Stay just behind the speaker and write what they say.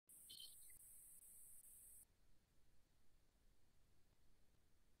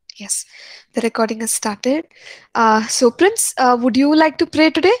Yes, the recording has started. So, Prince, would you like to pray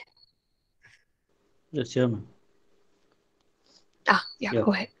today? Yes, sure, ma'am. Yeah, Yeah.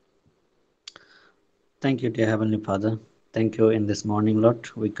 go ahead. Thank you, dear Heavenly Father. Thank you in this morning, Lord.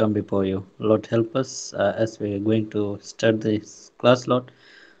 We come before you. Lord, help us as we are going to start this class, Lord.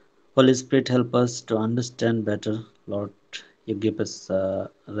 Holy Spirit, help us to understand better, Lord. You give us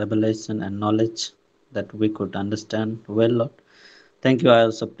revelation and knowledge that we could understand well, Lord. Thank you. I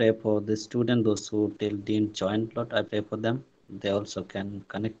also pray for the students, those who till didn't join, Lord. I pray for them. They also can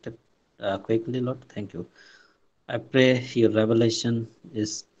connect it quickly, Lord. Thank you. I pray your revelation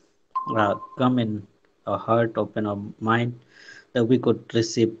is come in our heart, open our mind, that we could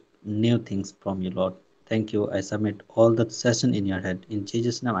receive new things from you, Lord. Thank you. I submit all that session in your head. In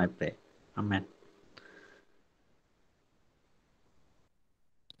Jesus' name I pray. Amen.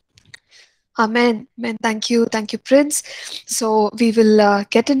 Amen. Amen. Thank you, Prince. So, we will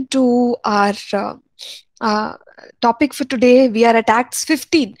get into our uh, topic for today. We are at Acts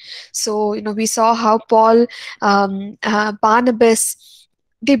 15. So, we saw how Paul, Barnabas,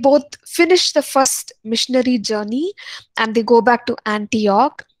 they both finish the first missionary journey and they go back to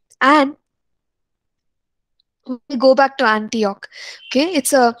Antioch. And when they go back to Antioch, okay,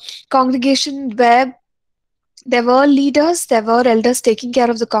 it's a congregation where there were leaders, there were elders taking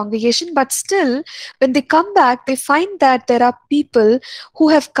care of the congregation, but still, when they come back, they find that there are people who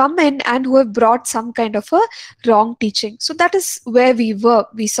have come in and who have brought some kind of a wrong teaching. So that is where we were.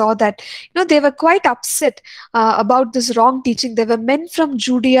 We saw that, they were quite upset about this wrong teaching. There were men from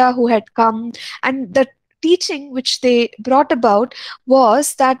Judea who had come, and the teaching which they brought about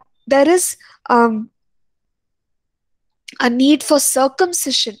was that there is um, a need for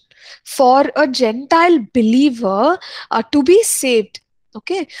circumcision for a Gentile believer to be saved.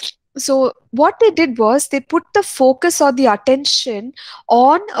 Okay. So, what they did was they put the focus or the attention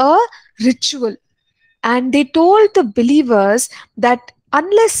on a ritual, and they told the believers that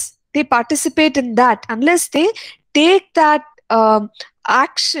unless they participate in that, unless they take that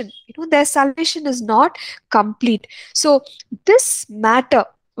action, their salvation is not complete. So, this matter,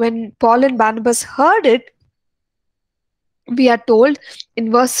 when Paul and Barnabas heard it, we are told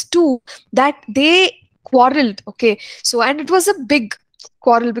in verse 2 that they quarreled. Okay, so and it was a big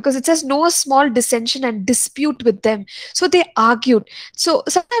quarrel, because it says no small dissension and dispute with them, so they argued. So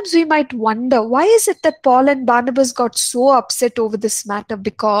sometimes we might wonder, why is it that Paul and Barnabas got so upset over this matter?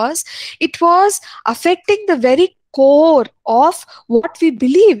 Because it was affecting the very core of what we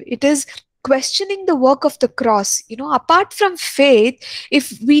believe. It is questioning the work of the cross. Apart from faith,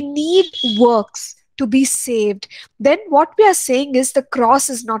 if we need works to be saved, then what we are saying is the cross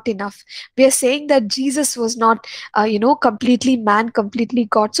is not enough. We are saying that Jesus was not completely man, completely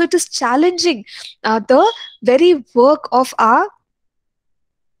God. So it is challenging the very work of our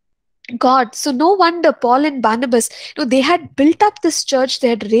God. So no wonder Paul and Barnabas, they had built up this church, they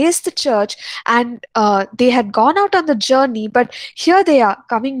had raised the church, and they had gone out on the journey. But here they are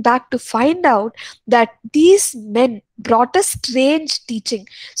coming back to find out that these men brought a strange teaching.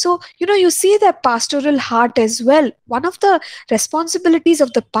 So, you see their pastoral heart as well. One of the responsibilities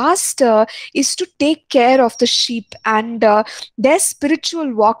of the pastor is to take care of the sheep and their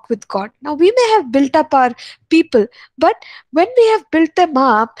spiritual walk with God. Now, we may have built up our people, but when we have built them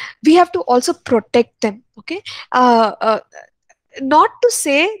up, we have to also protect them. Okay. Not to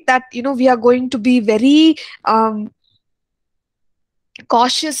say that we are going to be very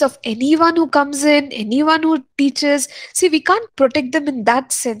cautious of anyone who comes in, anyone who teaches. See, we can't protect them in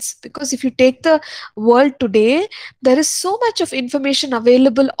that sense, because if you take the world today, there is so much of information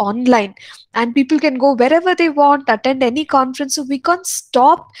available online, and people can go wherever they want, attend any conference. So we can't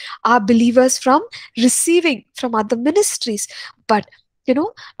stop our believers from receiving from other ministries. But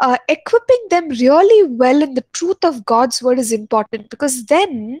equipping them really well in the truth of God's word is important, because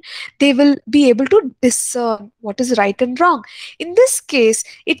then they will be able to discern what is right and wrong. In this case,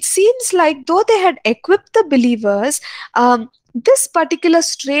 it seems like though they had equipped the believers, this particular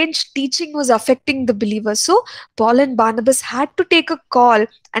strange teaching was affecting the believers. So Paul and Barnabas had to take a call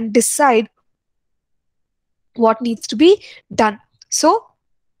and decide what needs to be done. So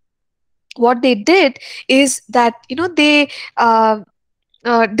what they did is that they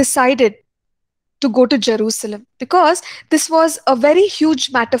decided to go to Jerusalem, because this was a very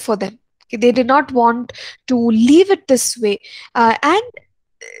huge matter for them. Okay, they did not want to leave it this way, and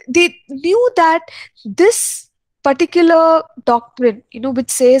they knew that this particular doctrine,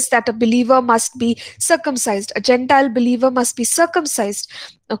 which says that a believer must be circumcised, a Gentile believer must be circumcised.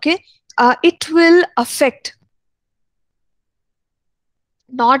 Okay, it will affect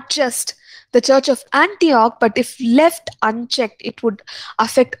not just the church of Antioch, but if left unchecked, it would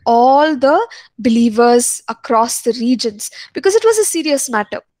affect all the believers across the regions because it was a serious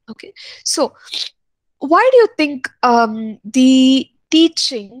matter. Okay, so why do you think the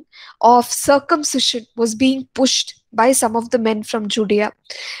teaching of circumcision was being pushed by some of the men from Judea?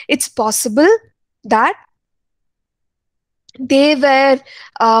 It's possible that they were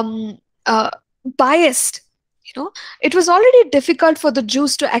um, uh, biased. You know, it was already difficult for the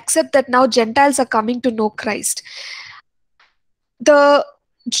Jews to accept that now Gentiles are coming to know Christ. The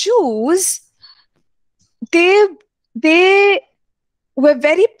Jews, they they were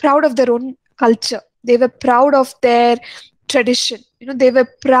very proud of their own culture. They were proud of their tradition. You know, they were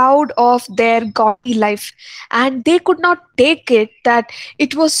proud of their godly life, and they could not take it that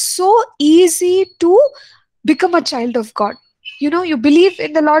it was so easy to become a child of God. You know, you believe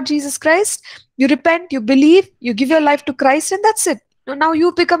in the Lord Jesus Christ, you repent, you believe, you give your life to Christ, and that's it. Now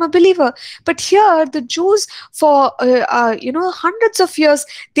you become a believer. But here, the Jews, for hundreds of years,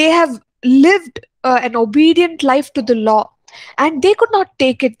 they have lived an obedient life to the law, and they could not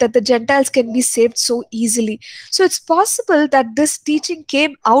take it that the Gentiles can be saved so easily. So it's possible that this teaching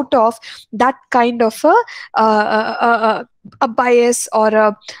came out of that kind of a bias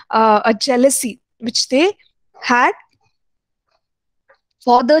or a jealousy which they had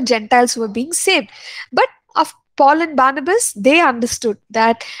for the Gentiles who were being saved. But of Paul and Barnabas, they understood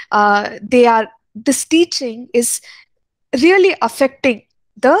that this teaching is really affecting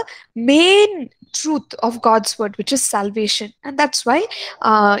the main truth of God's word, which is salvation. And that's why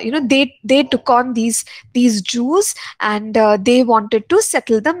they took on these Jews, and they wanted to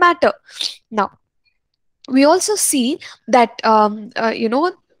settle the matter. Now we also see that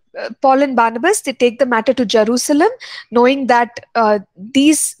Paul and Barnabas, they take the matter to Jerusalem, knowing that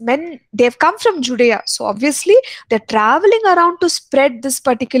these men, they've come from Judea, so obviously they're traveling around to spread this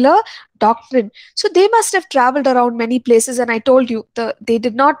particular doctrine. So they must have traveled around many places, and I told you they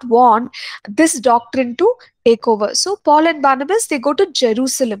did not want this doctrine to take over. So Paul and Barnabas, they go to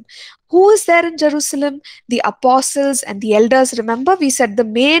Jerusalem. Who is there in Jerusalem? The apostles and the elders. Remember, we said the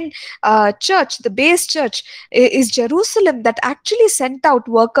main church, the base church, is Jerusalem, that actually sent out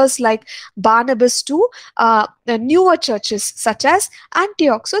workers like Barnabas to the newer churches such as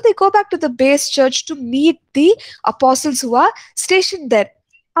Antioch. So they go back to the base church to meet the apostles who are stationed there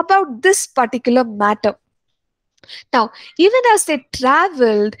about this particular matter. Now, even as they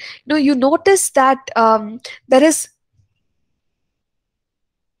traveled, you notice that there is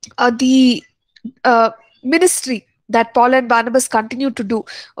the ministry that Paul and Barnabas continue to do.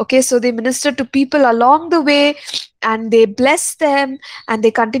 Okay, so they minister to people along the way, and they bless them, and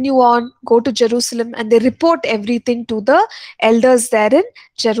they continue on, go to Jerusalem, and they report everything to the elders there in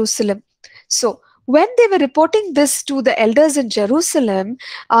Jerusalem. So when they were reporting this to the elders in Jerusalem,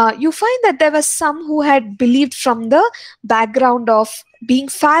 you find that there were some who had believed from the background of being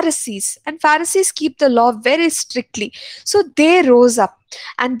Pharisees, and Pharisees keep the law very strictly. So they rose up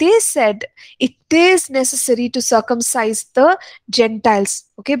and they said it is necessary to circumcise the Gentiles.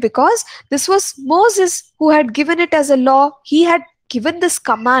 Okay, because this was Moses who had given it as a law. He had given this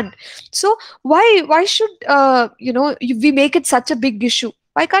command. So why should we make it such a big issue?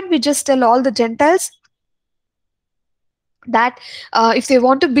 Why can't we just tell all the Gentiles that if they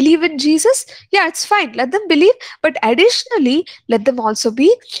want to believe in Jesus, yeah, it's fine, let them believe, but additionally let them also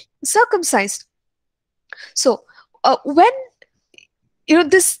be circumcised. So when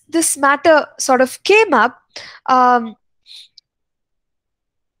this matter sort of came up, um,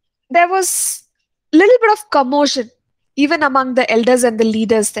 there was a little bit of commotion even among the elders and the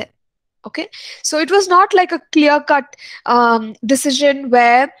leaders there. Okay, so it was not like a clear cut decision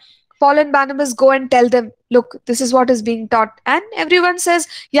where Paul and Barnabas go and tell them, look, this is what is being taught, and everyone says,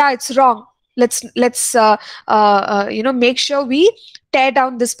 yeah, it's wrong, let's make sure we tear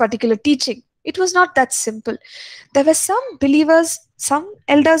down this particular teaching. It was not that simple. There were some believers, some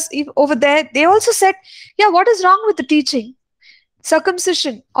elders over there, they also said, yeah, what is wrong with the teaching?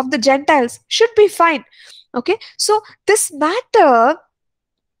 Circumcision of the Gentiles should be fine. Okay, so this matter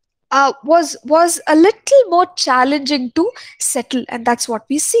was a little more challenging to settle, and that's what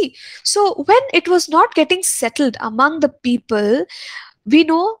we see. So when it was not getting settled among the people, we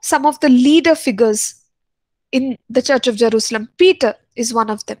know some of the leader figures in the church of Jerusalem. Peter is one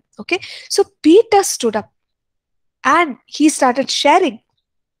of them. Okay, so Peter stood up and he started sharing.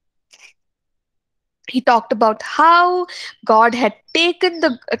 He talked about how God had taken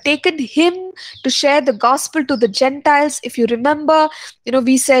him to share the gospel to the Gentiles. If you remember,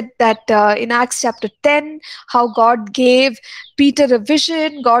 we said that in Acts chapter 10, how God gave Peter a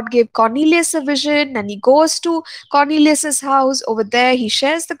vision, God gave Cornelius a vision, and he goes to Cornelius's house. Over there he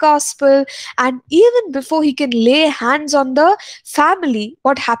shares the gospel, and even before he can lay hands on the family,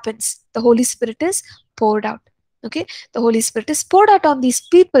 what happens? The Holy Spirit is poured out. Okay, the Holy Spirit is poured out on these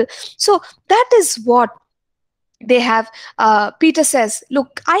people. So that is what they have. Peter says,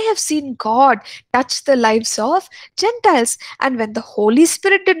 look, I have seen God touch the lives of Gentiles, and when the Holy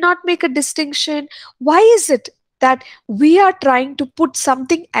Spirit did not make a distinction, why is it that we are trying to put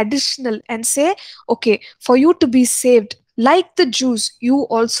something additional and say, okay, for you to be saved like the Jews, you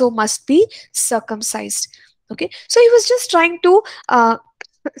also must be circumcised? Okay, so he was just trying to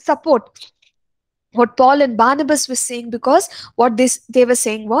support what Paul and Barnabas were saying, because what they were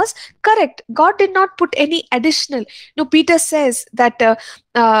saying was correct. God did not put any additional. Peter says that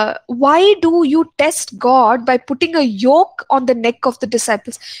why do you test God by putting a yoke on the neck of the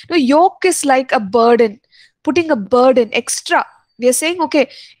disciples? Yoke is like a burden, putting a burden extra. We are saying, okay,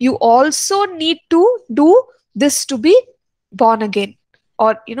 you also need to do this to be born again.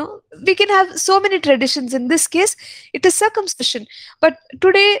 Or we can have so many traditions. In this case, it is circumcision. But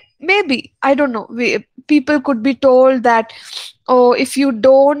today, maybe, I don't know, people could be told that, oh, if you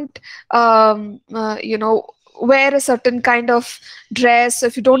don't wear a certain kind of dress,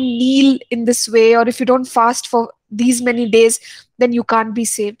 if you don't kneel in this way, or if you don't fast for these many days, then you can't be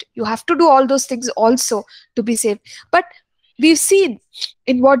saved. You have to do all those things also to be saved. But we've seen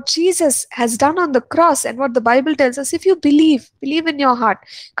in what Jesus has done on the cross, and what the Bible tells us, if you believe in your heart,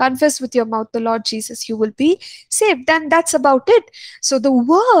 confess with your mouth the Lord Jesus, you will be saved. Then that's about it. So the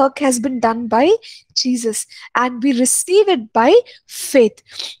work has been done by Jesus, and we receive it by faith.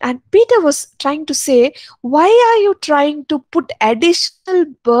 And Peter was trying to say, why are you trying to put additional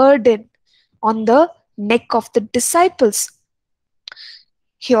burden on the neck of the disciples?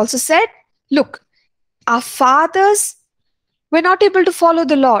 He also said, look, our fathers were not able to follow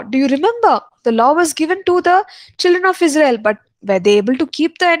the law. Do you remember? The law was given to the children of Israel, but were they able to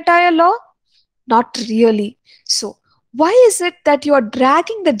keep the entire law? Not really. So, why is it that you are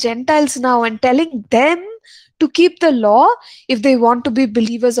dragging the Gentiles now and telling them to keep the law if they want to be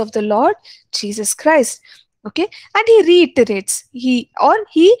believers of the Lord Jesus Christ? Okay, and he reiterates, he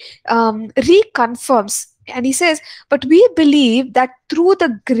reconfirms, and he says, but we believe that through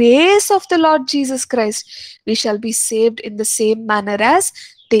the grace of the Lord Jesus Christ, we shall be saved in the same manner as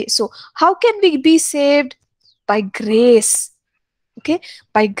they. So, how can we be saved? By grace. Okay,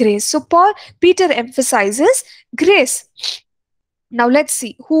 by grace. So Peter emphasizes grace. Now let's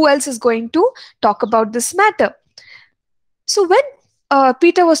see who else is going to talk about this matter. So when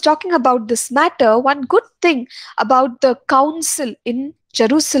Peter was talking about this matter, one good thing about the council in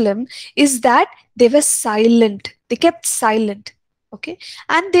Jerusalem is that they were silent. They kept silent. Okay,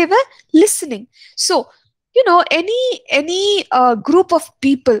 and they were listening. So any group of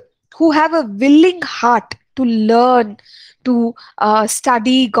people who have a willing heart to learn, to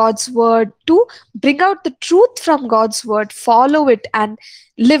study God's word, to bring out the truth from God's word, follow it, and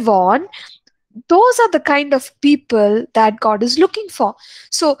live on, those are the kind of people that God is looking for.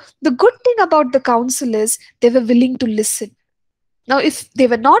 So the good thing about the council is they were willing to listen. Now, if they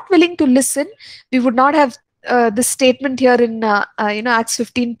were not willing to listen, we would not have the statement here in Acts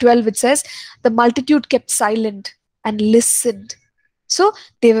 15:12, which says, the multitude kept silent and listened. So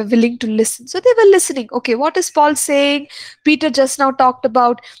they were willing to listen. So they were listening. Okay, what is Paul saying? Peter just now talked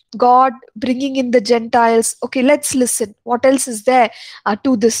about God bringing in the Gentiles. Okay, let's listen. What else is there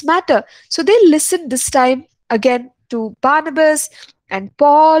to this matter? So they listened this time again to Barnabas and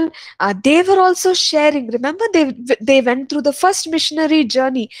Paul. They were also sharing. Remember, they went through the first missionary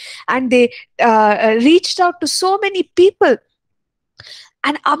journey, and they reached out to so many people,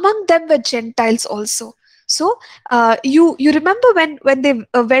 and among them were Gentiles also. So you remember when they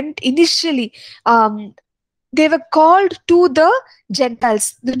went initially, they were called to the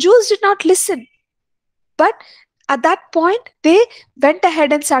Gentiles. The Jews did not listen, but at that point they went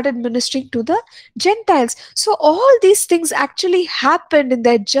ahead and started ministering to the Gentiles. So all these things actually happened in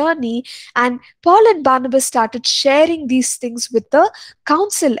their journey, and Paul and Barnabas started sharing these things with the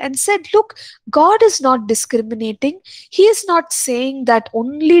council and said, look, God is not discriminating. He is not saying that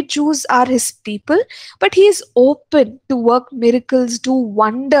only Jews are his people, but he is open to work miracles, do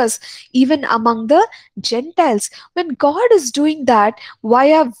wonders even among the Gentiles. When God is doing that,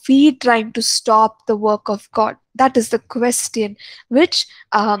 why are we trying to stop the work of God? That is the question which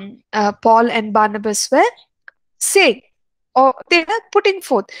Paul and Barnabas were saying, or they were putting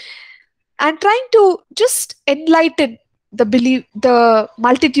forth. and trying to just enlighten the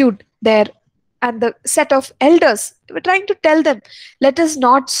multitude there, and the set of elders. They were trying to tell them, let us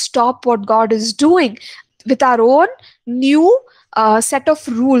not stop what God is doing with our own new set of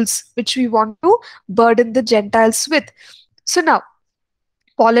rules which we want to burden the Gentiles with. So now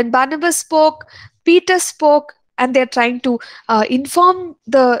Paul and Barnabas spoke, Peter spoke, and they're trying to inform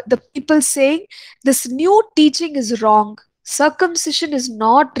the people, saying this new teaching is wrong. Circumcision is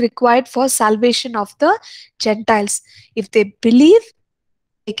not required for salvation of the Gentiles. If they believe,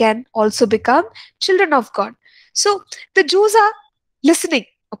 they can also become children of God. So the Jews are listening,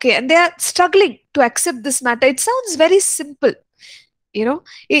 okay, and they are struggling to accept this matter. It sounds very simple, you know.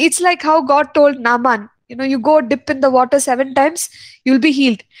 It's like how God told Naaman, you go dip in the water 7 times, you'll be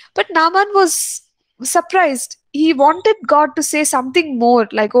healed. But Naaman was surprised. He wanted God to say something more,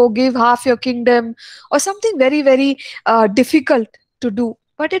 like, oh, give half your kingdom, or something very, very difficult to do.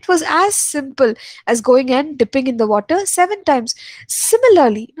 But it was as simple as going and dipping in the water 7 times.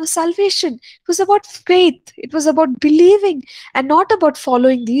 Similarly, salvation, it was about faith, it was about believing, and not about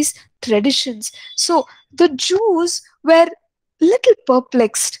following these traditions. So the Jews were little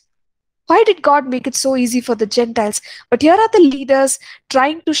perplexed. Why did God make it so easy for the Gentiles? But here are the leaders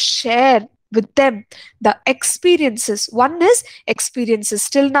trying to share with them the experiences. One is experiences.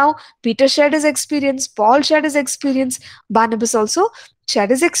 Till now, Peter shared his experience, Paul shared his experience, Barnabas also shared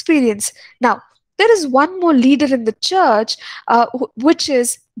his experience. Now, there is one more leader in the church, which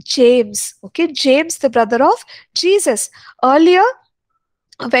is James. Okay, James, the brother of Jesus. Earlier,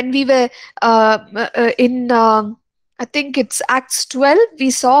 when we were in I think it's Acts 12, we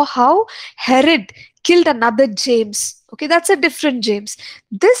saw how Herod killed another James. Okay, that's a different James.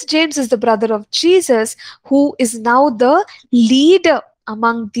 This James is the brother of Jesus, who is now the leader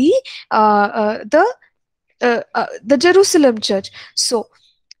among the Jerusalem church. So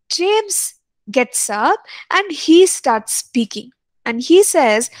James gets up and he starts speaking, and he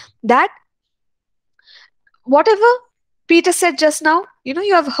says that whatever Peter said just now,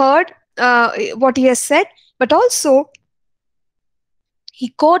 you have heard what he has said, but also he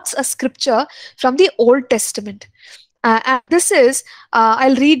quotes a scripture from the Old Testament. And this is,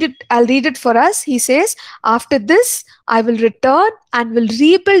 I'll read it for us. He says, after this, I will return and will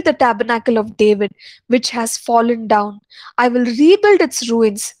rebuild the tabernacle of David, which has fallen down. I will rebuild its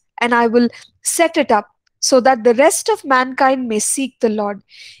ruins, and I will set it up, so that the rest of mankind may seek the Lord,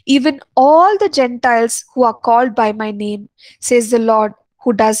 even all the Gentiles who are called by my name, says the Lord,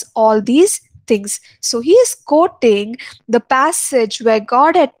 who does all these things. So he is quoting the passage where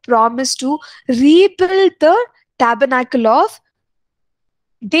God had promised to rebuild the tabernacle of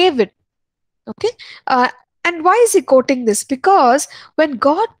David. Okay. Uh, and why is he quoting this? Because when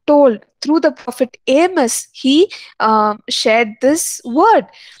God told through the prophet Amos, he shared this word.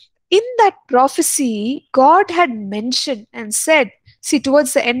 In that prophecy, God had mentioned and said, see,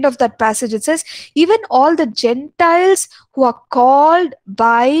 towards the end of that passage, it says, even all the Gentiles who are called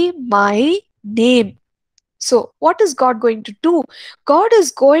by my name. So, what is God going to do? God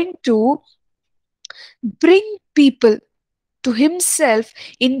is going to bring people to himself,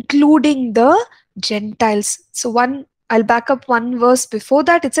 including the Gentiles. So I'll back up one verse before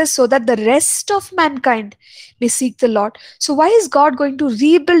that. It says, so that the rest of mankind may seek the Lord. So why is God going to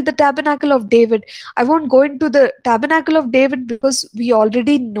rebuild the tabernacle of David? I won't go into the tabernacle of David because we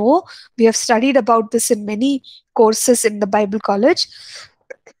already know. We have studied about this in many courses in the Bible College.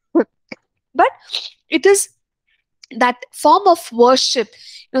 But it is that form of worship,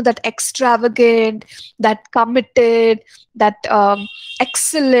 that extravagant, that committed, that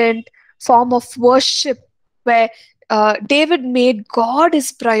excellent form of worship, where David made God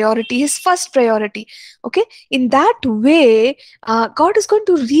his priority, his first priority. Okay, in that way, God is going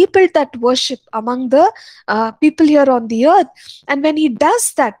to rebuild that worship among the people here on the earth. And when he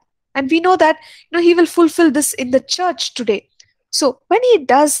does that, and we know that he will fulfill this in the church today. So when he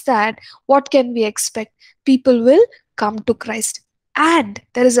does that, what can we expect? People will come to Christ. And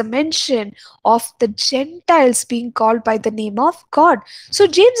there is a mention of the Gentiles being called by the name of God. So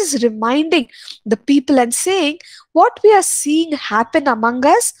James is reminding the people and saying, what we are seeing happen among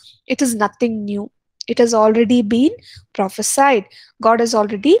us, it is nothing new. It has already been prophesied. God has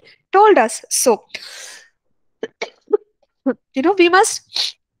already told us. So, we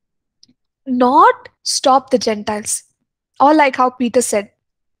must not stop the Gentiles. Or like how Peter said,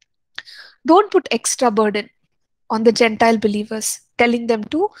 don't put extra burden on the Gentile believers, telling them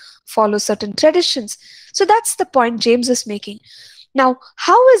to follow certain traditions. So that's the point James is making. Now,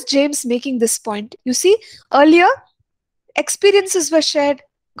 how is James making this point? You see, earlier experiences were shared.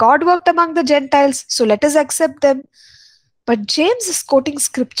 God worked among the Gentiles, so let us accept them. But James is quoting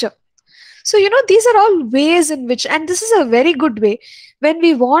scripture. So, these are all ways in which, and this is a very good way when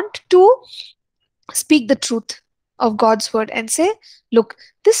we want to speak the truth of God's word and say, look,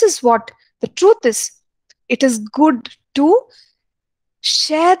 this is what the truth is. It is good to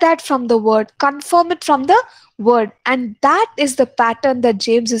share that from the word, confirm it from the word. And that is the pattern that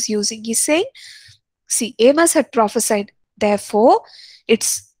James is using. He's saying, see, Amos had prophesied. Therefore,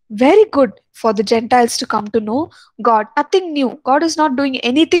 it's very good for the Gentiles to come to know God. Nothing new. God is not doing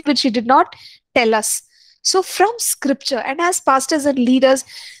anything which He did not tell us. So, from scripture, and as pastors and leaders,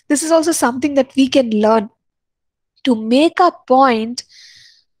 this is also something that we can learn to make a point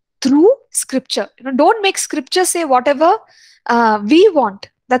through scripture. Don't make scripture say whatever we want.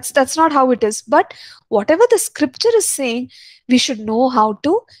 That's not how it is. But whatever the scripture is saying, we should know how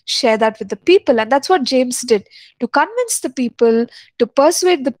to share that with the people. And that's what James did. To convince the people, to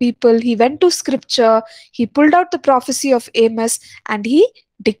persuade the people, he went to scripture, he pulled out the prophecy of Amos, and he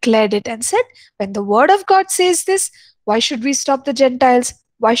declared it and said, when the word of God says this, why should we stop the Gentiles?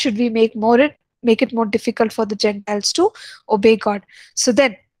 Why should we make it more difficult for the Gentiles to obey God? So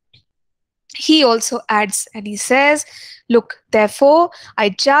then he also adds and he says, look, therefore, I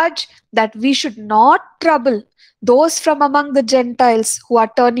judge that we should not trouble those from among the Gentiles who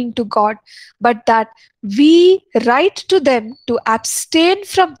are turning to God, but that we write to them to abstain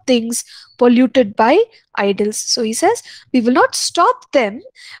from things polluted by idols. So he says, we will not stop them,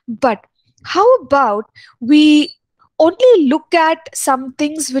 but how about we only look at some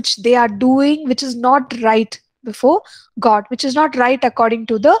things which they are doing, which is not right before God, which is not right according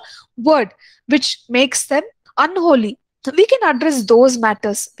to the word, which makes them unholy. We can address those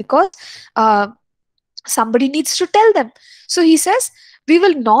matters because uh, somebody needs to tell them. So he says, we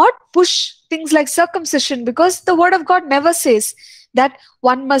will not push things like circumcision because the word of God never says that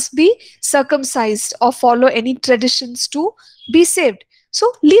one must be circumcised or follow any traditions to be saved.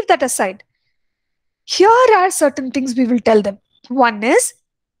 So leave that aside. Here are certain things we will tell them. One is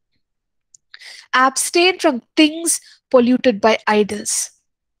abstain from things polluted by idols.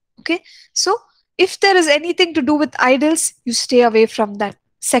 Okay, so if there is anything to do with idols, you stay away from that.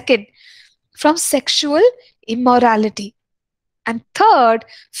 Second, from sexual immorality. And third,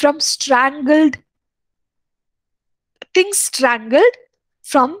 from things strangled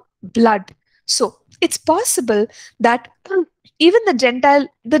from blood. So it's possible that even the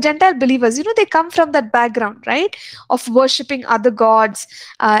Gentile believers, they come from that background, right, of worshiping other gods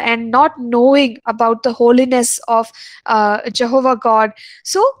and not knowing about the holiness of Jehovah God.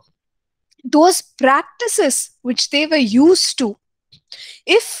 So those practices which they were used to,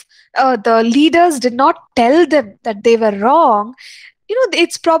 if the leaders did not tell them that they were wrong,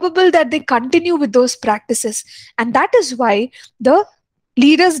 it's probable that they continue with those practices. And that is why the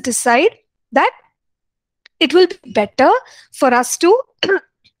leaders decide that it will be better for us to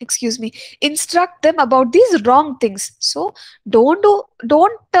excuse me, instruct them about these wrong things. So don't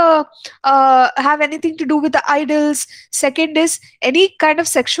have anything to do with the idols. Second is any kind of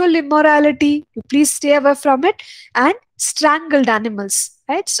sexual immorality, you please stay away from it. And strangled animals,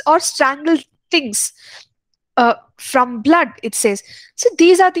 right, or strangled things from blood, it says. So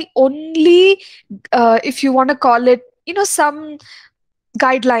these are the only if you want to call it, some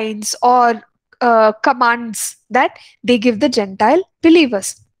guidelines or commands that they give the Gentile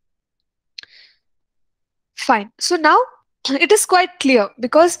believers. Fine. So now it is quite clear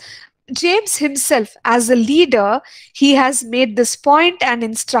because James himself, as a leader, he has made this point and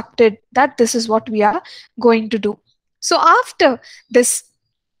instructed that this is what we are going to do. So after this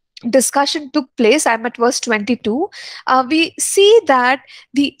discussion took place, I'm at verse 22, we see that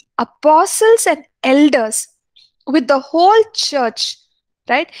the apostles and elders with the whole church,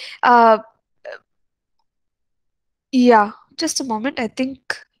 right? Yeah, just a moment. I think,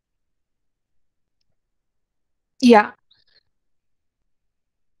 yeah.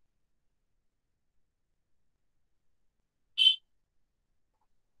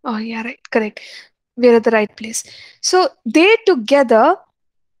 Oh, yeah, right. Correct. We're at the right place. So they together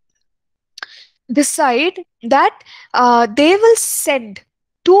decide that they will send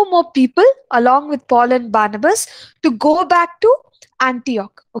two more people along with Paul and Barnabas to go back to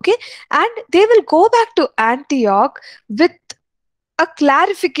Antioch. Okay. And they will go back to Antioch with a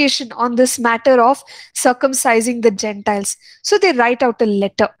clarification on this matter of circumcising the Gentiles. So they write out a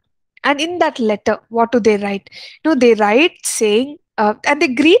letter. And in that letter, what do they write? They write saying, and they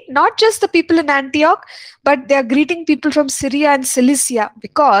greet not just the people in Antioch, but they are greeting people from Syria and Cilicia,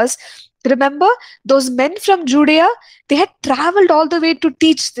 because remember, those men from Judea, they had traveled all the way to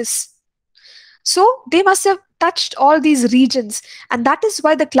teach this. So they must have touched all these regions, and that is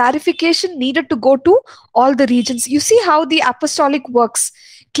why the clarification needed to go to all the regions. You see how the apostolic works.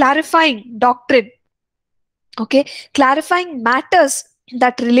 clarifying doctrine, okay, clarifying matters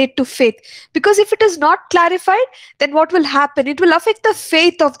that relate to faith. Because if it is not clarified, then what will happen? It will affect the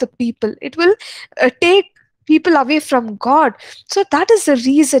faith of the people. It will take people away from God. So that is the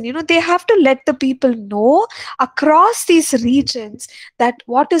reason, they have to let the people know across these regions that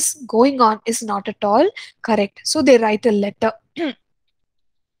what is going on is not at all correct. So they write a letter.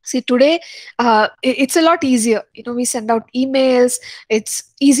 See, today, it's a lot easier. We send out emails,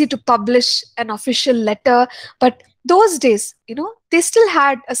 it's easy to publish an official letter. But those days, they still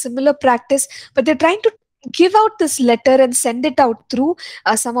had a similar practice, but they're trying to give out this letter and send it out through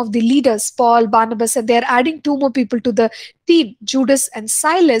some of the leaders, Paul, Barnabas, and they're adding two more people to the team, Judas and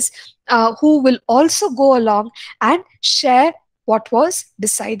Silas, who will also go along and share what was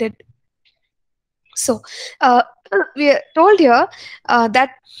decided. So, uh, we are told here that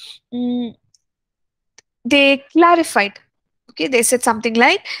mm, they clarified. Okay, they said something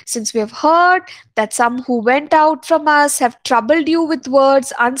like, since we have heard that some who went out from us have troubled you with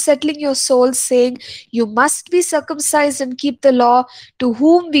words, unsettling your souls, saying, you must be circumcised and keep the law, to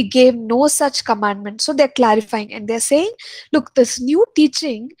whom we gave no such commandment. So they're clarifying and they're saying, look, this new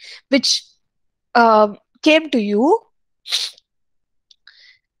teaching which came to you,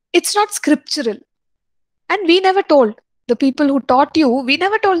 it's not scriptural. And we never told the people who taught you, we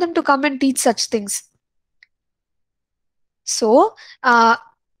never told them to come and teach such things. So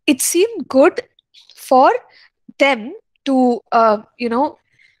it seemed good for them to,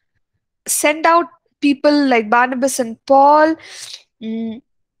 send out people like Barnabas and Paul. Mm,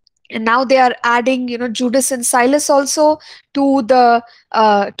 and now they are adding, Judas and Silas also to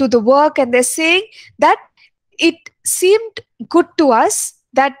the work, and they're saying that it seemed good to us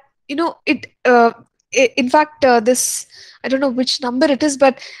that, it in fact, this, I don't know which number it is,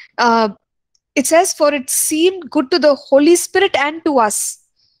 but it says, for it seemed good to the Holy Spirit and to us.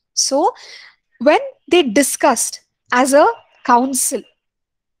 So when they discussed as a council,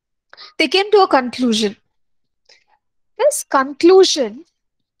 they came to a conclusion. This conclusion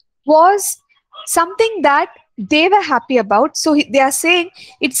was something that they were happy about. So they are saying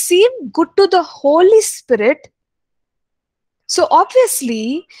it seemed good to the Holy Spirit. So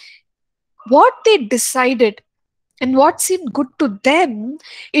obviously, what they decided and what seemed good to them,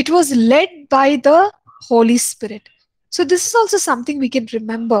 it was led by the Holy Spirit. So this is also something we can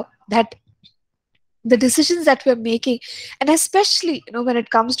remember, that the decisions that we're making, and especially, when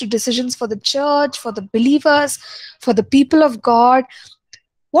it comes to decisions for the church, for the believers, for the people of God,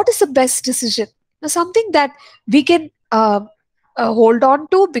 what is the best decision? Now, something that we can hold on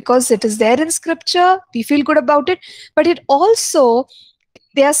to because it is there in scripture, we feel good about it, but it also,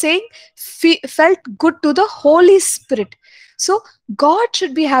 they are saying, felt good to the Holy Spirit. So God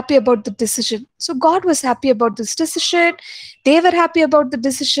should be happy about the decision. So God was happy about this decision. They were happy about the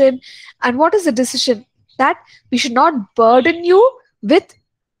decision. And what is the decision? That we should not burden you with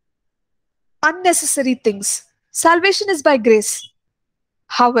unnecessary things. Salvation is by grace.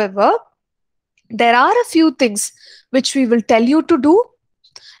 However, there are a few things which we will tell you to do,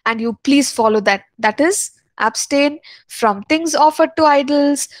 and you please follow that. That is, abstain from things offered to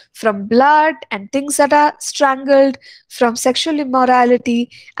idols, from blood and things that are strangled, from sexual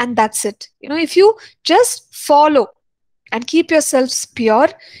immorality, and that's it. If you just follow and keep yourselves pure,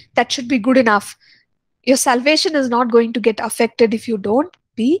 that should be good enough. Your salvation is not going to get affected if you don't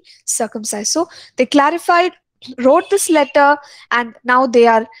be circumcised. So they clarified, wrote this letter, and now they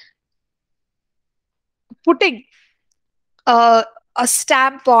are putting uh, a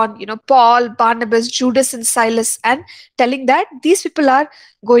stamp on, Paul, Barnabas, Judas, and Silas, and telling that these people are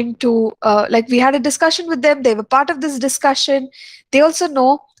going to, like, we had a discussion with them, they were part of this discussion, they also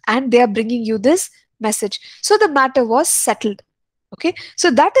know, and they are bringing you this message. So the matter was settled. Okay,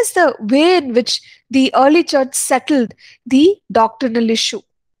 so that is the way in which the early church settled the doctrinal issue.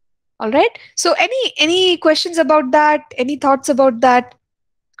 All right, so any questions about that, any thoughts about that,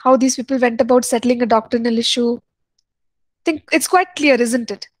 how these people went about settling a doctrinal issue? Think it's quite clear, isn't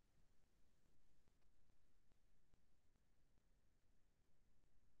it?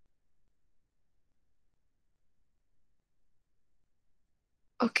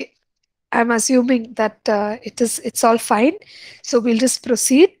 Okay, I'm assuming that it's all fine. So we'll just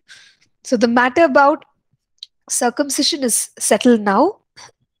proceed. So the matter about circumcision is settled now.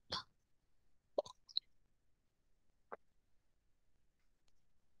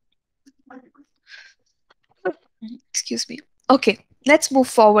 Excuse me. Okay, let's move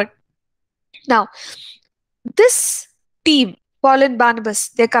forward. Now, this team, Paul and Barnabas,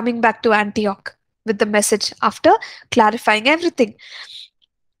 they're coming back to Antioch with the message after clarifying everything.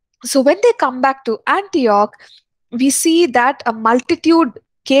 So when they come back to Antioch, we see that a multitude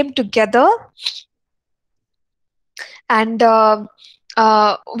came together, and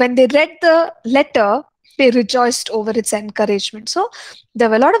when they read the letter, they rejoiced over its encouragement. So there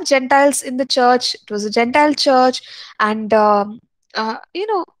were a lot of Gentiles in the church. It was a Gentile church, and you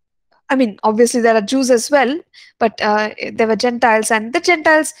know, I mean, obviously there are Jews as well, but there were Gentiles, and the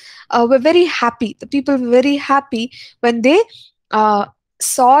Gentiles were very happy. The people were very happy when they uh,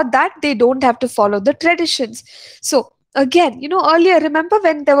 saw that they don't have to follow the traditions. So again, earlier, remember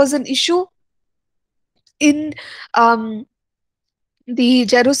when there was an issue in um, the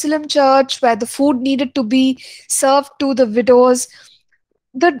Jerusalem church where the food needed to be served to the widows?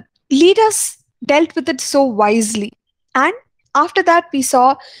 The leaders dealt with it so wisely. And after that, we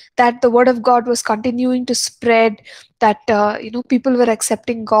saw that the word of God was continuing to spread, that people were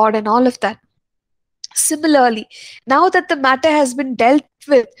accepting God and all of that. Similarly, now that the matter has been dealt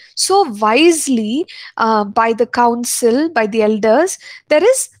with so wisely by the council, by the elders, there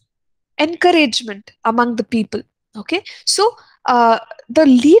is encouragement among the people. Okay, so the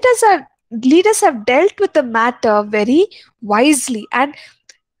leaders have dealt with the matter very wisely, and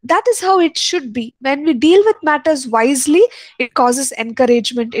that is how it should be. When we deal with matters wisely, it causes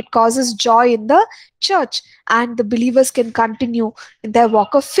encouragement, it causes joy in the church, and the believers can continue in their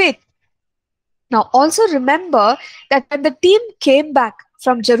walk of faith. Now, also remember that when the team came back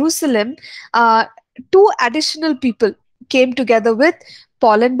from Jerusalem, uh, two additional people came together with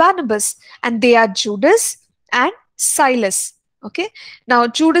Paul and Barnabas, and they are Judas and Silas. Okay, now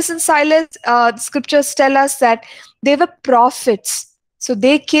Judas and Silas, the scriptures tell us that they were prophets. So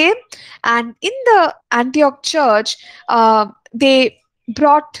they came, and in the Antioch church, they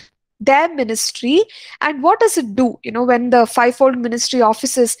brought their ministry. And what does it do? When the fivefold ministry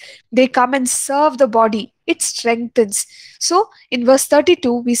offices, they come and serve the body, it strengthens. So in verse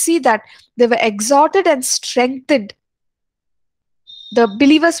 32, we see that they were exhorted and strengthened. The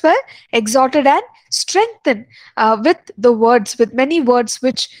believers were exhorted and strengthened with the words, with many words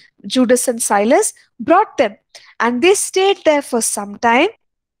which Judas and Silas brought them. And they stayed there for some time,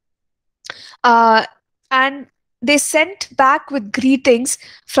 uh, and they sent back with greetings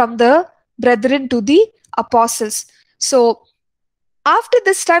from the brethren to the apostles. So after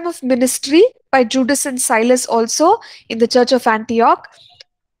this time of ministry by Judas and Silas also in the church of Antioch,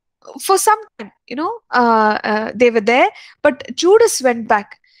 for some time, they were there, but Judas went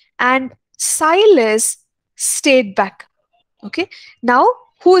back and Silas stayed back. Okay, now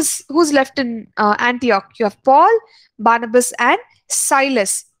who's left in Antioch? You have Paul, Barnabas, and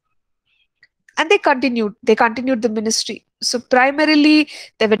Silas, and they continued the ministry. So primarily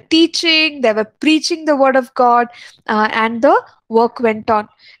they were teaching, they were preaching the word of God, and the work went on.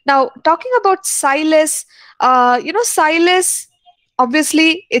 Now, talking about Silas, Silas,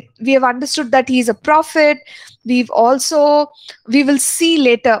 obviously we have understood that he is a prophet. We will see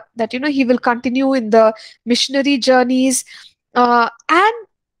later that he will continue in the missionary journeys, and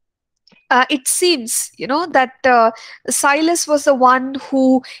it seems that Silas was the one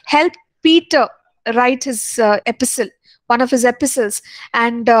who helped Peter write his epistle, one of his epistles,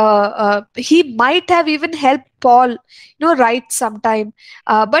 and he might have even helped Paul write sometime.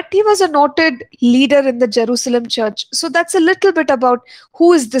 But he was a noted leader in the Jerusalem church. So that's a little bit about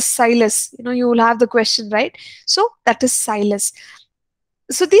who is this Silas. You will have the question, right? So that is Silas.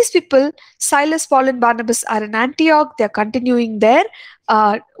 So these people, Silas, Paul, and Barnabas, are in Antioch. They're continuing their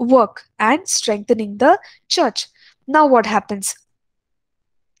work and strengthening the church. Now, what happens?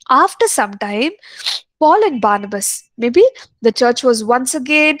 After some time, Paul and Barnabas, maybe the church was once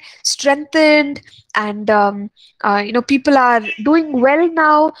again strengthened, and people are doing well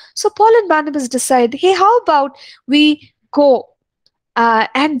now. So Paul and Barnabas decide, hey, how about we go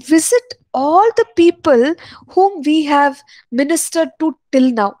and visit all the people whom we have ministered to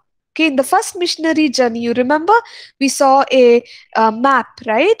till now. Okay, in the first missionary journey, you remember we saw a map,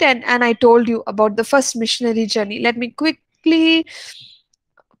 right? And I told you about the first missionary journey. Let me quickly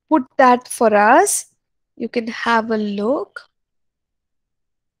put that for us. You can have a look.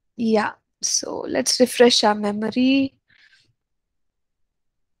 Yeah, so let's refresh our memory.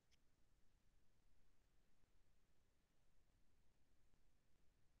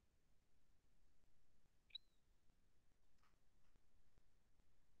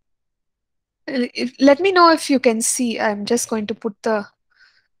 Let me know if you can see. I'm just going to put the.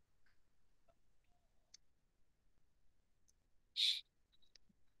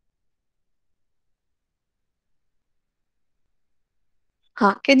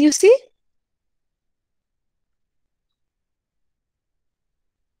 Huh, can you see?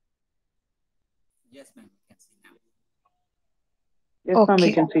 Yes, ma'am, we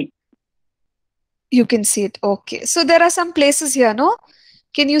Okay, can see. you can see it. Okay, so there are some places here, no?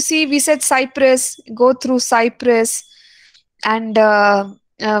 Can you see? We said Cyprus, go through Cyprus, and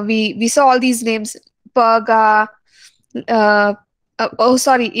we saw all these names. Perga. Uh, oh,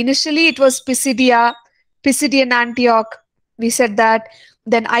 sorry. Initially, it was Pisidia, Pisidian Antioch. We said that.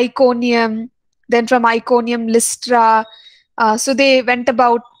 Then Iconium. Then from Iconium, Lystra. So they went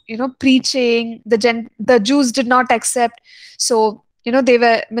about, preaching. The Jews did not accept. So they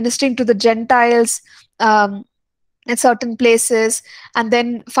were ministering to the Gentiles. At certain places, and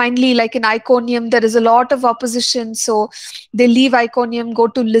then finally, like in Iconium, there is a lot of opposition, so they leave Iconium, go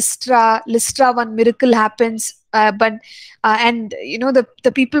to Lystra. One miracle happens, but and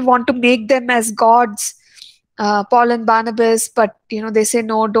the people want to make them as gods, Paul and Barnabas, but they say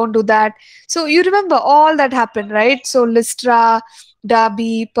no, don't do that. So you remember all that happened, right? So Lystra,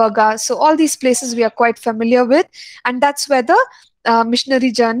 Derbe, Perga, so all these places we are quite familiar with, and that's where the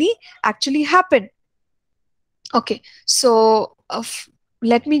missionary journey actually happened. Okay, so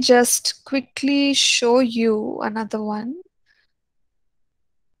let me just quickly show you another one.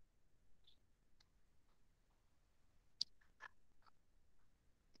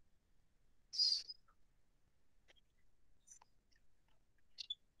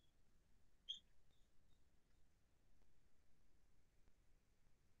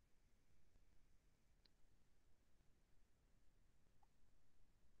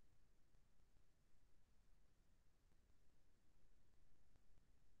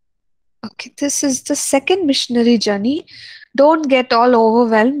 Okay, this is the second missionary journey. Don't get all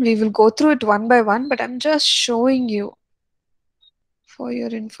overwhelmed. We will go through it one by one, but I'm just showing you for your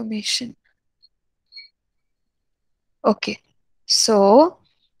information. Okay, so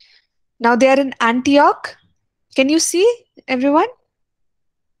now they are in Antioch. Can you see, everyone?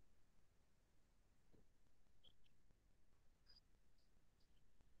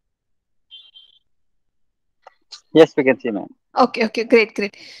 Yes, we can see, ma'am. Okay, okay, great,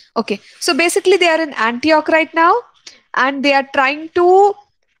 great. Okay, so basically they are in Antioch right now, and they are trying to,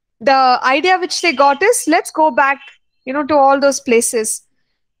 the idea which they got is, let's go back, to all those places.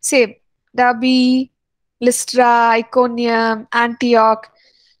 Say, Derbe, Lystra, Iconium, Antioch,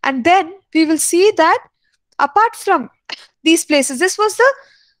 and then we will see that apart from these places,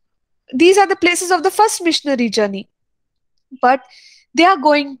 these are the places of the first missionary journey, but they are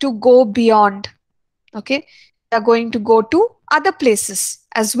going to go beyond. Okay, they are going to go to other places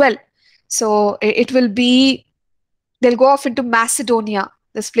as well. So it will be, they'll go off into Macedonia,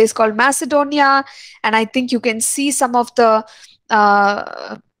 this place called Macedonia, and I think you can see some of the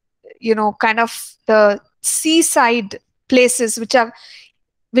kind of the seaside places which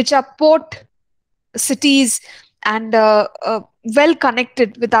are port cities, and well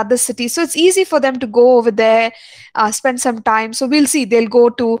connected with other cities, so it's easy for them to go over there, spend some time. So we'll see, they'll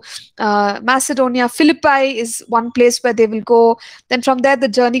go to Macedonia. Philippi is one place where they will go. Then from there the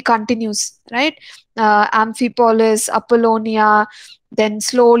journey continues, right? Amphipolis, Apollonia, then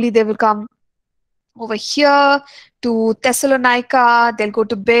slowly they will come over here to Thessalonica, they'll go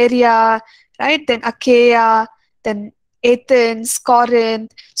to Berea, right? Then Achaia, then Athens,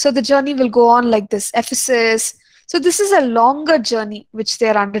 Corinth. So the journey will go on like this, Ephesus. So this is a longer journey which they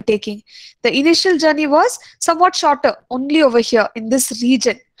are undertaking. The initial journey was somewhat shorter, only over here in this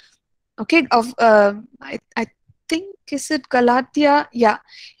region. Okay, of I think, is it Galatia? Yeah,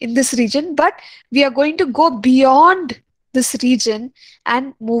 in this region. But we are going to go beyond this region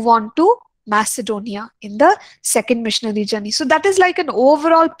and move on to Macedonia in the second missionary journey. So that is like an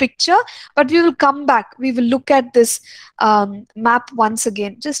overall picture, but we will come back. We will look at this map once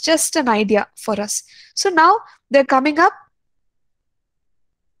again, just an idea for us. So now they're coming up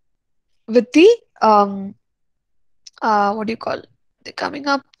with the what do you call? They're coming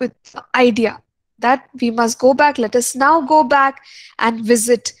up with the idea that we must go back. Let us now go back and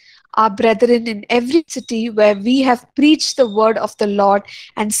visit our brethren in every city where we have preached the word of the Lord,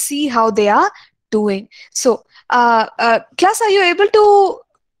 and see how they are doing. So, class, are you able to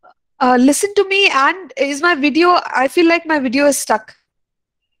listen to me? And is my video, I feel like my video is stuck.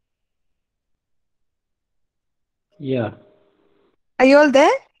 Yeah. Are you all there?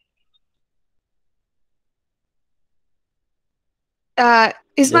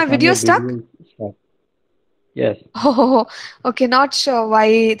 Is my Yes, ma'am, video your stuck? video is start. Yes. Oh, okay. Not sure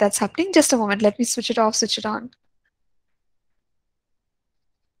why that's happening. Just a moment. Let me switch it off, switch it on.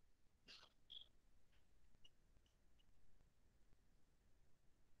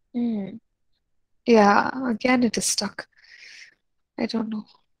 Hmm. Yeah, again it is stuck. I don't know.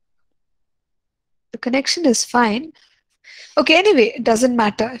 The connection is fine. Okay, anyway, it doesn't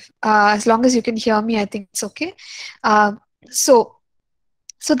matter. As long as you can hear me, I think it's okay. Uh, so,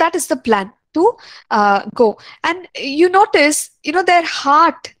 so that is the plan. to go. And you notice, their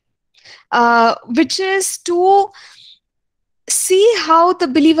heart, which is to see how the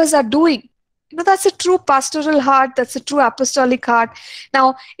believers are doing. That's a true pastoral heart, that's a true apostolic heart.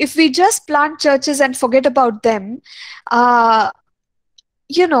 Now, if we just plant churches and forget about them, uh,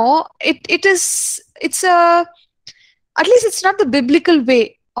 it's a, at least it's not the biblical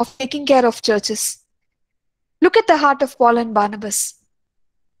way of taking care of churches. Look at the heart of Paul and Barnabas.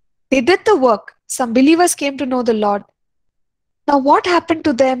 They did the work. Some believers came to know the Lord. Now, what happened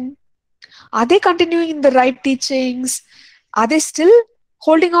to them? Are they continuing in the right teachings? Are they still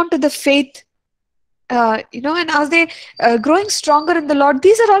holding on to the faith? And are they growing stronger in the Lord?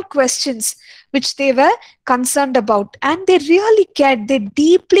 These are all questions which they were concerned about. And they really cared. They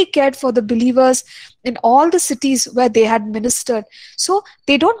deeply cared for the believers in all the cities where they had ministered. So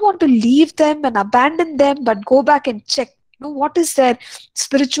they don't want to leave them and abandon them, but go back and check. What is their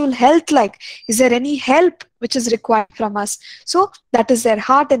spiritual health like? Is there any help which is required from us? So that is their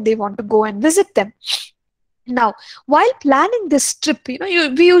heart, and they want to go and visit them. Now, while planning this trip,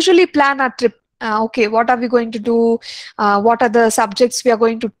 we usually plan our trip. Okay, what are we going to do? What are the subjects we are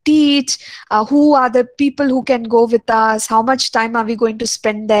going to teach? Who are the people who can go with us? How much time are we going to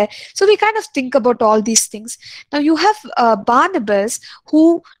spend there? So we kind of think about all these things. Now, you have Barnabas,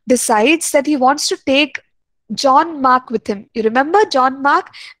 who decides that he wants to take John Mark with him. You remember John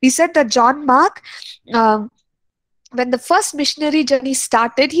Mark? We said that John Mark, when the first missionary journey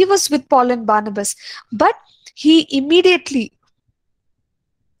started, he was with Paul and Barnabas. But he immediately,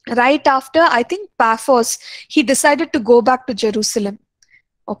 right after, I think, Paphos, he decided to go back to Jerusalem.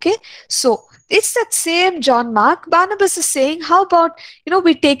 Okay, so it's that same John Mark. Barnabas is saying, how about,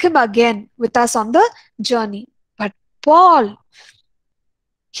 we take him again with us on the journey. But Paul,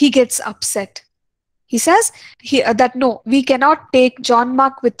 he gets upset. He says that no, we cannot take John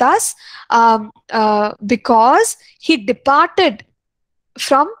Mark with us because he departed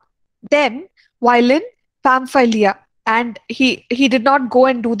from them while in Pamphylia, and he did not go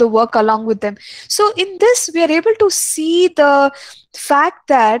and do the work along with them. So in this, we are able to see the fact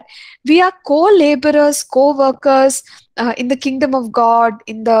that we are co-laborers, co-workers in the kingdom of God,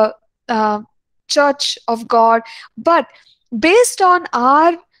 in the church of God, but based on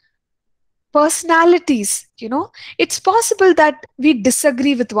our personalities, it's possible that we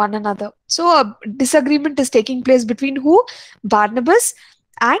disagree with one another. So a disagreement is taking place between who? Barnabas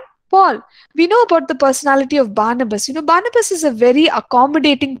and Paul. We know about the personality of Barnabas. Barnabas is a very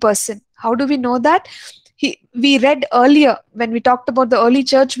accommodating person. How do we know that? We read earlier, when we talked about the early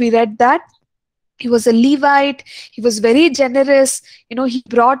church, we read that he was a Levite. He was very generous. He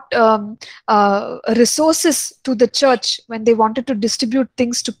brought resources to the church when they wanted to distribute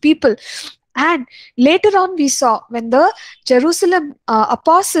things to people. And later on, we saw when the Jerusalem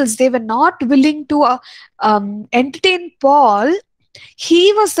apostles, they were not willing to entertain Paul.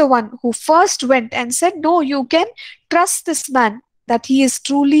 He was the one who first went and said, no, you can trust this man, that he is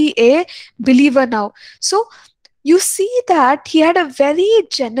truly a believer now. So you see that he had a very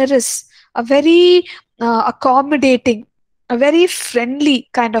generous, a very accommodating, a very friendly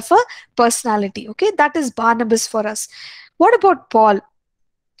kind of a personality. Okay, that is Barnabas for us. What about Paul?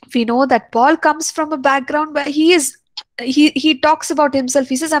 We know that Paul comes from a background where he talks about himself.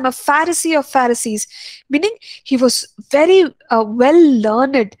 He says, I'm a Pharisee of Pharisees, meaning he was very well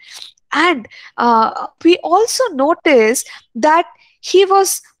learned. And we also notice that he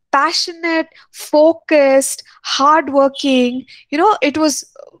was passionate, focused, hardworking. It was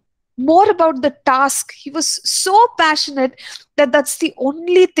more about the task. He was so passionate that that's the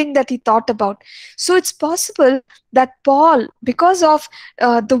only thing that he thought about. So it's possible that Paul, because of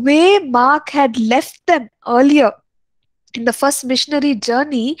the way Mark had left them earlier in the first missionary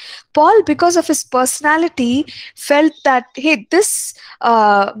journey, Paul, because of his personality, felt that, hey, this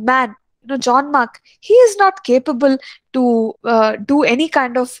man, John Mark, he is not capable to do any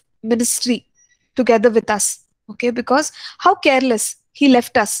kind of ministry together with us. Okay, because how careless he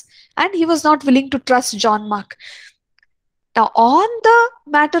left us, and he was not willing to trust John Mark. Now, on the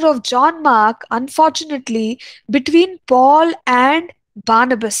matter of John Mark, unfortunately, between Paul and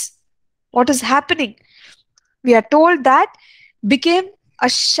Barnabas, what is happening? We are told that became a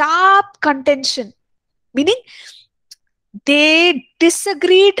sharp contention, meaning they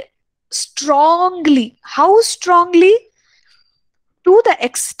disagreed strongly. How strongly? To the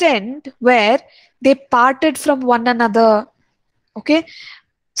extent where they parted from one another. Okay,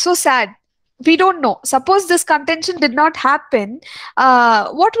 so sad. We don't know. Suppose this contention did not happen,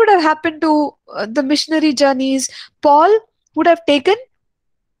 what would have happened to the missionary journeys? Paul would have taken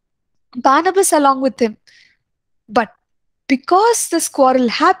Barnabas along with him. But because this quarrel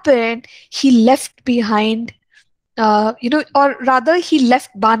happened, he left behind, or rather, he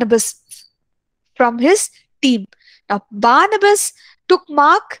left Barnabas from his team. Now, Barnabas took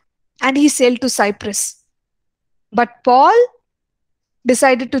Mark and he sailed to Cyprus. But Paul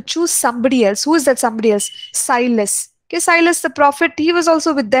decided to choose somebody else. Who is that somebody else? Silas. Okay, Silas the prophet, he was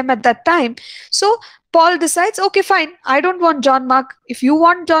also with them at that time. So Paul decides, okay, fine, I don't want John Mark. If you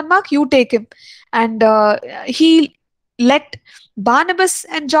want John Mark, you take him. And he let Barnabas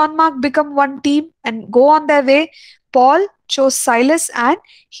and John Mark become one team and go on their way. Paul chose Silas and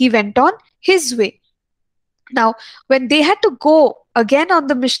he went on his way. Now, when they had to go again on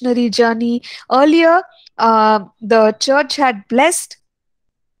the missionary journey, earlier the church had blessed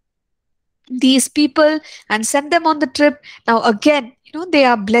these people and send them on the trip. Now again, they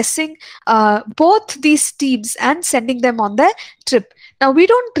are blessing both these teams and sending them on their trip. Now we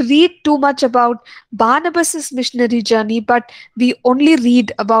don't read too much about Barnabas's missionary journey, but we only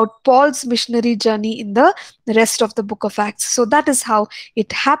read about Paul's missionary journey in the rest of the book of Acts. So that is how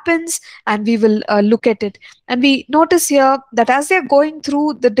it happens, and we will look at it. And we notice here that as they are going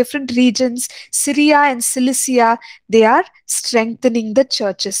through the different regions, Syria and Cilicia, they are strengthening the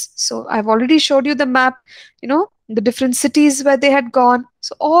churches. So I've already showed you the map, the different cities where they had gone.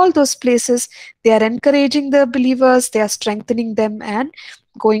 So all those places, they are encouraging the believers, they are strengthening them and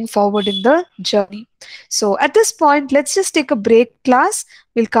going forward in the journey. So at this point, let's just take a break, class.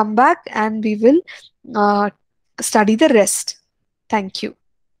 We'll come back and we will uh, study the rest. Thank you.